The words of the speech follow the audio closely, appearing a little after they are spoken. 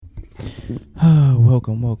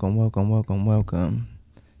Welcome.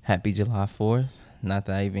 Happy July 4th. Not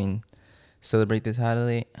that I even celebrate this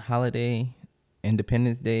holiday,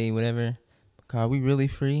 Independence Day, whatever. Because we really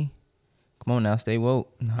free? Come on now, stay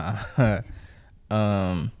woke.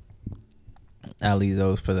 um, I'll leave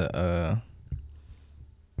those for the,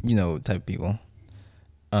 type of people.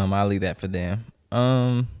 I'll leave that for them.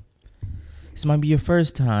 This might be your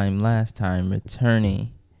first time, last time,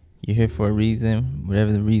 returning. You're here for a reason.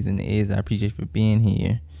 Whatever the reason is, I appreciate you for being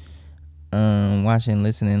here. Watching,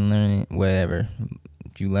 listening, learning, whatever.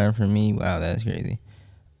 If you learn from me, wow, that's crazy.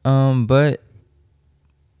 But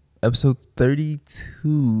episode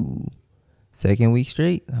 32, second week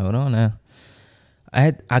straight. Hold on now.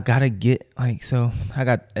 I gotta get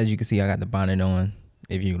as you can see, I got the bonnet on.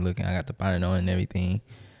 If you're looking, I got the bonnet on and everything.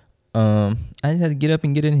 I just had to get up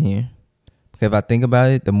and get in here. Because if I think about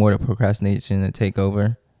it, the more the procrastination to take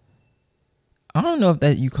over. I don't know if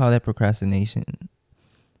that you call that procrastinating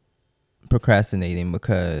because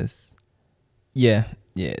it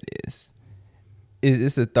is.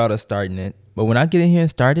 It's the thought of starting it. But when I get in here and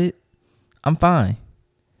start it, I'm fine.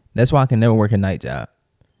 That's why I can never work a night job.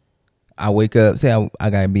 I wake up, say I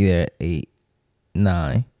gotta be there at 8,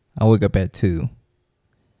 9. I wake up at 2.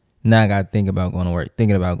 Now I gotta think about going to work,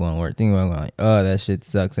 thinking about going, oh, that shit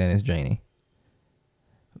sucks and it's draining.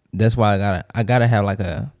 That's why I gotta have like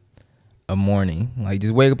a morning. Like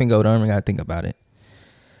just wake up and go to work, I gotta think about it.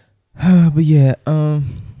 But yeah,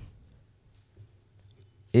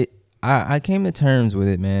 I came to terms with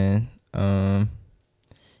it, man.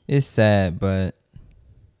 It's sad, but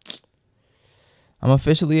I'm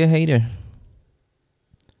officially a hater.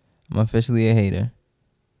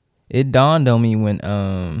 It dawned on me when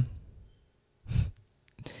I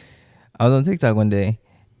was on TikTok one day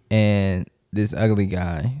and this ugly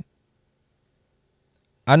guy.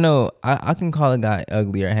 I know I can call a guy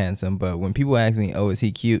ugly or handsome, but when people ask me, oh, is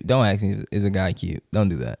he cute? Don't ask me, is a guy cute? Don't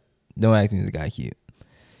do that. Don't ask me, is a guy cute?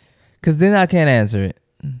 Because then I can't answer it.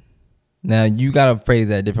 Now, you got to phrase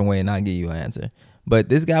that a different way and I'll give you an answer. But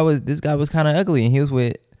this guy was kind of ugly, and he was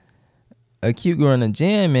with a cute girl in the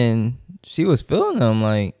gym, and she was feeling him.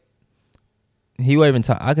 Like, he wasn't even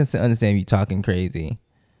talk. I can understand you talking crazy,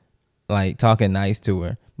 like talking nice to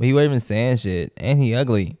her, but he wasn't even saying shit, and he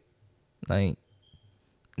ugly. Like,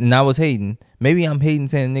 and I was hating. Maybe I'm hating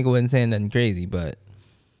saying the nigga wasn't saying nothing crazy, but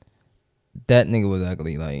that nigga was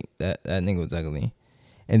ugly. Like, that nigga was ugly.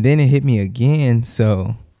 And then it hit me again.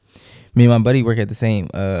 So me and my buddy work at the same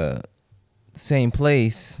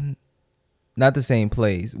place. Not the same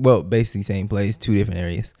place. Well, basically same place, two different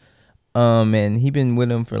areas. And he been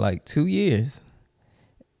with him for like 2 years.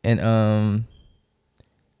 And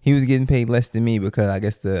he was getting paid less than me because I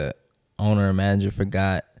guess the owner or manager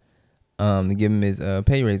forgot to give him his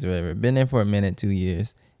pay raise or whatever. Been there for a minute, 2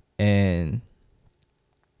 years. And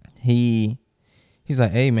he's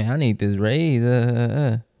like, hey man, I need this raise.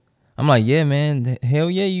 I'm like, yeah man,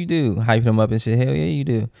 hell yeah you do. Hyping him up and shit. Hell yeah you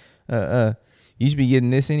do. You should be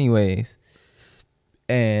getting this anyways.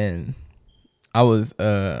 And I was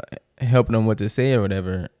helping him what to say or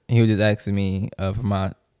whatever. He was just asking me for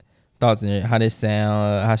my thoughts on how this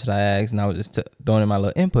sound, how should I ask, and I was just throwing in my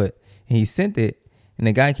little input. And he sent it, and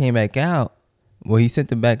the guy came back out. Well, he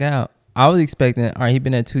sent it back out. I was expecting, all right, he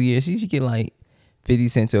been there 2 years. He should get like 50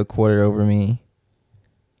 cents to a quarter over me.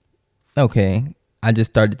 Okay, I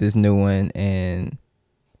just started this new one, and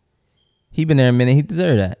he been there a minute. He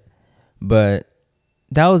deserved that. But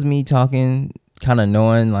that was me talking, kind of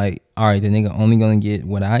knowing like, all right, the nigga only gonna get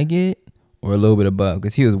what I get or a little bit above,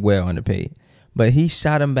 because he was well underpaid. But he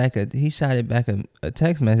shot it back a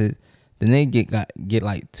text message. The nigga get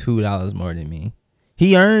like $2 more than me.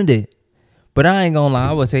 He earned it. But I ain't gonna lie,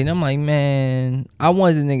 I was saying, I'm like, man, I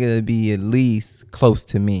want the nigga to be at least close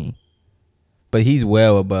to me. But he's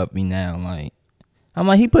well above me now. Like, I'm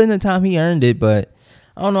like, he put in the time, he earned it, but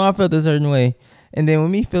I don't know, I felt a certain way. And then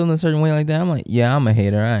with me feeling a certain way like that, I'm like, yeah, I'm a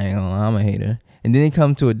hater. I ain't gonna lie, I'm a hater. And then it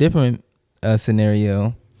comes to a different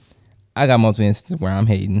scenario. I got multiple instances where I'm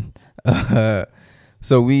hating.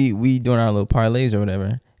 So we doing our little parlays or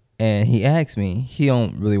whatever. And he asked me, he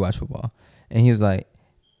don't really watch football. And he was like,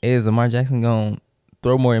 hey, is Lamar Jackson going to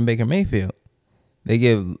throw more than Baker Mayfield? They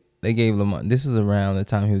gave Lamar, this was around the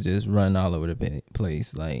time he was just running all over the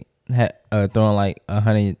place. Like, throwing like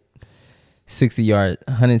 160 yards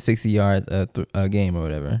a game or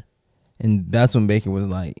whatever. And that's when Baker was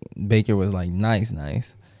like nice.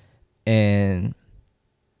 And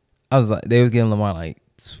I was like, they was getting Lamar like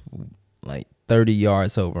 30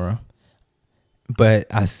 yards over him. But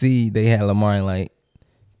I see they had Lamar in like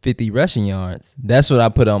 50 rushing yards. That's what I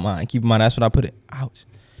put on mine. Keep in mind, that's what I put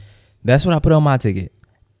on my ticket.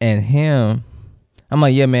 And him, I'm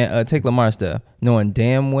like, yeah, man, take Lamar stuff, knowing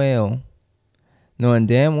damn well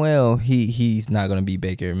he's not gonna be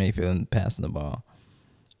Baker Mayfield passing the ball.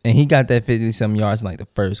 And he got that 50-some yards in like the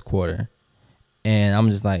first quarter. And I'm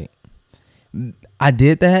just like, I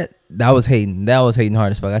did that. That was hating. That was hating hard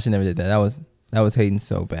as fuck. I should never did that. That was hating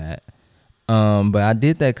so bad. But I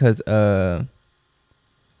did that because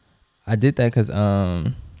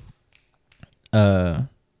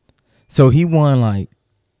so he won like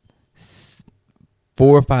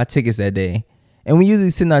 4 or 5 tickets that day. And we usually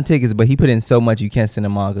send our tickets, but he put in so much you can't send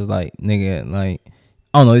them all because, like, nigga, like,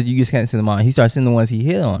 I don't know, you just can't send them all. He started sending the ones he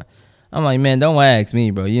hit on. I'm like, man, don't ask me,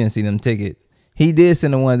 bro. You didn't see them tickets. He did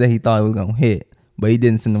send the ones that he thought he was going to hit, but he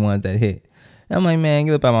didn't send the ones that hit. And I'm like, man,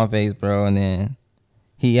 get up out my face, bro. And then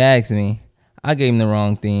he asked me. I gave him the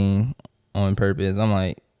wrong thing on purpose. I'm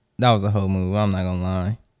like, that was a whole move. I'm not going to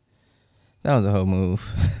lie. That was a whole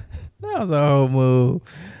move. That was a whole move.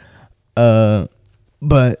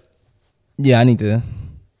 But yeah, I need to.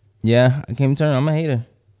 Yeah, I came to turn. I'm a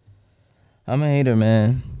hater,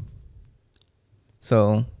 man.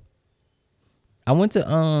 So I went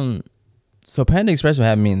to so Panda Express would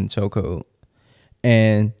have me in the chokehold,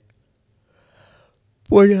 and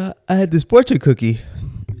I had this fortune cookie,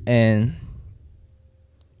 and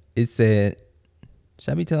it said,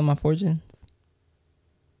 should I be telling my fortunes?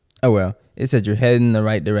 Oh well, it said you're heading in the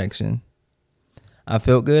right direction. I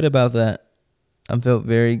felt good about that. I felt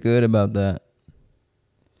very good about that.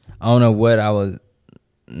 I don't know what I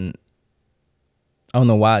don't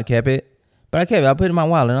know why I kept it, but I kept it. I put it in my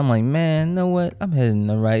wallet. And I'm like, man, you know what? I'm heading in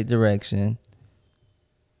the right direction.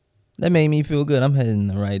 That made me feel good. I'm heading in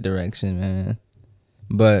the right direction, man.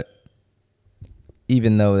 But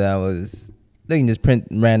even though they can just print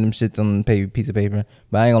random shits on a piece of paper.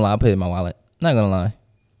 But I ain't gonna lie, I put it in my wallet. Not gonna lie.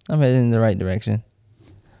 I'm heading in the right direction.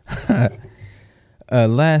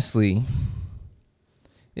 Lastly,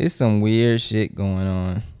 there's some weird shit going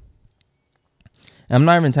on. I'm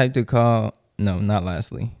not even typed to call. No, not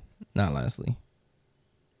lastly.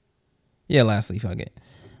 Yeah, lastly, fuck it.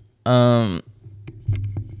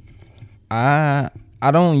 I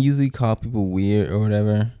don't usually call people weird or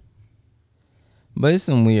whatever, but it's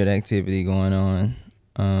some weird activity going on.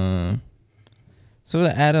 So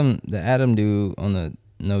the Adam dude on the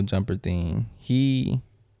no jumper thing, he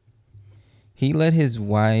let his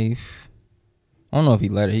wife. I don't know if he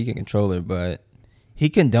let her. He can control her, but he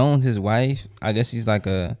condoned his wife. I guess she's like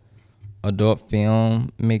a adult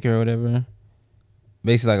film maker or whatever,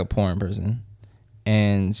 basically like a porn person,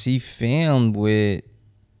 and she filmed with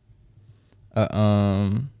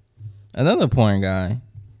another porn guy,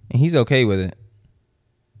 and he's okay with it.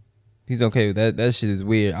 He's okay with that. That shit is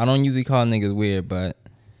weird. I don't usually call niggas weird, but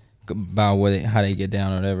about how they get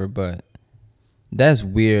down or whatever, but that's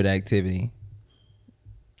weird activity.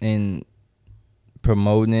 And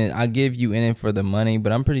promoting it, I give you in it for the money,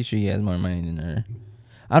 but I'm pretty sure he has more money than her.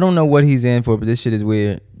 I don't know what he's in for, but this shit is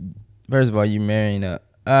weird. First of all, you marrying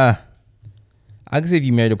I can see if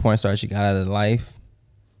you married a porn star she got out of life.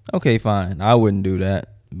 Okay, fine. I wouldn't do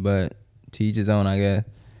that, but to each his own, I guess.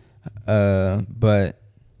 But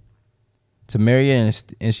to marry her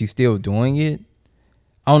and she's still doing it,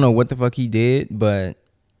 I don't know what the fuck he did, but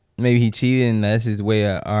maybe he cheated and that's his way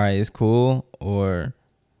of, all right, it's cool, or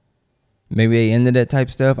maybe they ended that type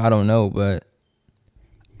of stuff. I don't know, but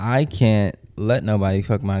I can't let nobody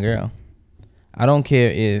fuck my girl. I don't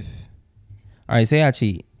care if, all right, say I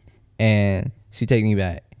cheat and she take me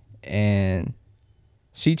back and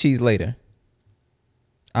she cheats later.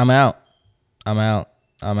 I'm out.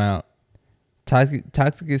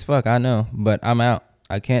 Toxic as fuck, I know, but I'm out.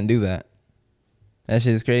 I can't do that. That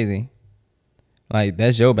shit is crazy. Like,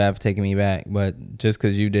 that's your bad for taking me back, but just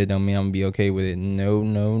because you did don't mean I'm gonna be okay with it. No.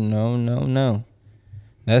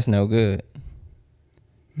 That's no good.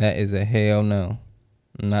 That is a hell no.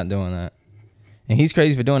 I'm not doing that. And he's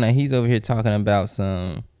crazy for doing that. He's over here talking about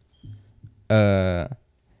some, yeah,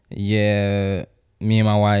 me and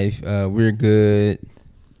my wife, we're good.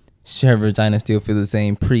 Her vagina still feels the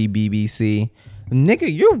same pre-BBC.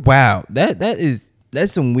 Nigga, you're wild. That's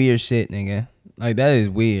some weird shit, nigga. Like, that is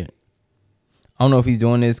weird. I don't know if he's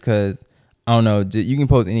doing this because, I don't know, you can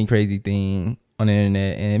post any crazy thing on the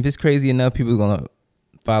internet, and if it's crazy enough, people are going to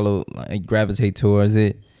follow, like, gravitate towards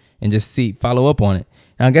it and just follow up on it.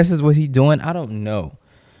 And I guess that's what he's doing. I don't know.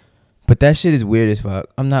 But that shit is weird as fuck.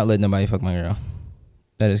 I'm not letting nobody fuck my girl.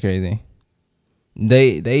 That is crazy.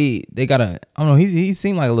 They got I don't know, he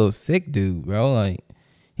seemed like a little sick dude, bro. Like,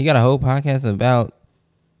 he got a whole podcast about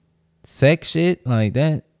sex shit like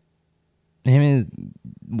that. Him and his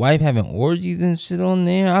wife having orgies and shit on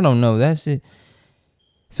there. I don't know. That shit,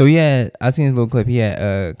 So I seen his little clip. He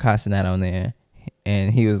had Castanat on there,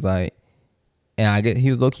 and he was like, and I get he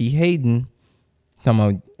was low key hating, talking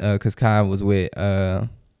about because Kai was with Tiana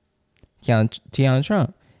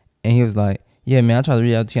Trump, and he was like, yeah, man, I tried to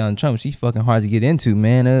read out Tiana Trump. She's fucking hard to get into,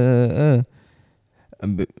 man.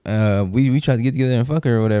 We tried to get together and fuck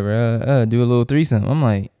her or whatever. Do a little threesome. I'm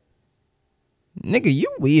like, nigga, you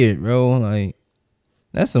weird, bro. Like,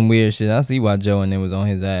 that's some weird shit. I see why Joe and them was on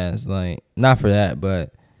his ass. Like, not for that,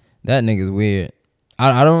 but that nigga's weird.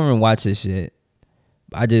 I don't even watch this shit.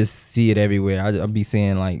 I just see it everywhere. I'll be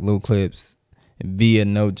seeing like little clips via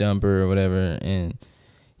No Jumper or whatever. And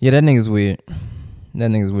yeah, that nigga's weird. That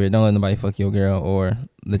nigga's weird. Don't let nobody fuck your girl or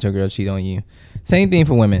let your girl cheat on you. Same thing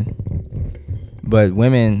for women. But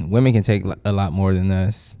women can take a lot more than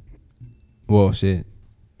us. Well, shit.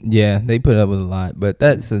 Yeah, they put up with a lot, but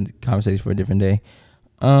that's a conversation for a different day.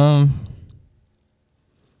 Yeah,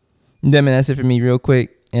 man, that's it for me real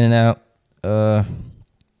quick. In and out.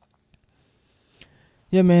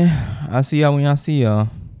 Yeah, man. I'll see y'all when y'all see y'all.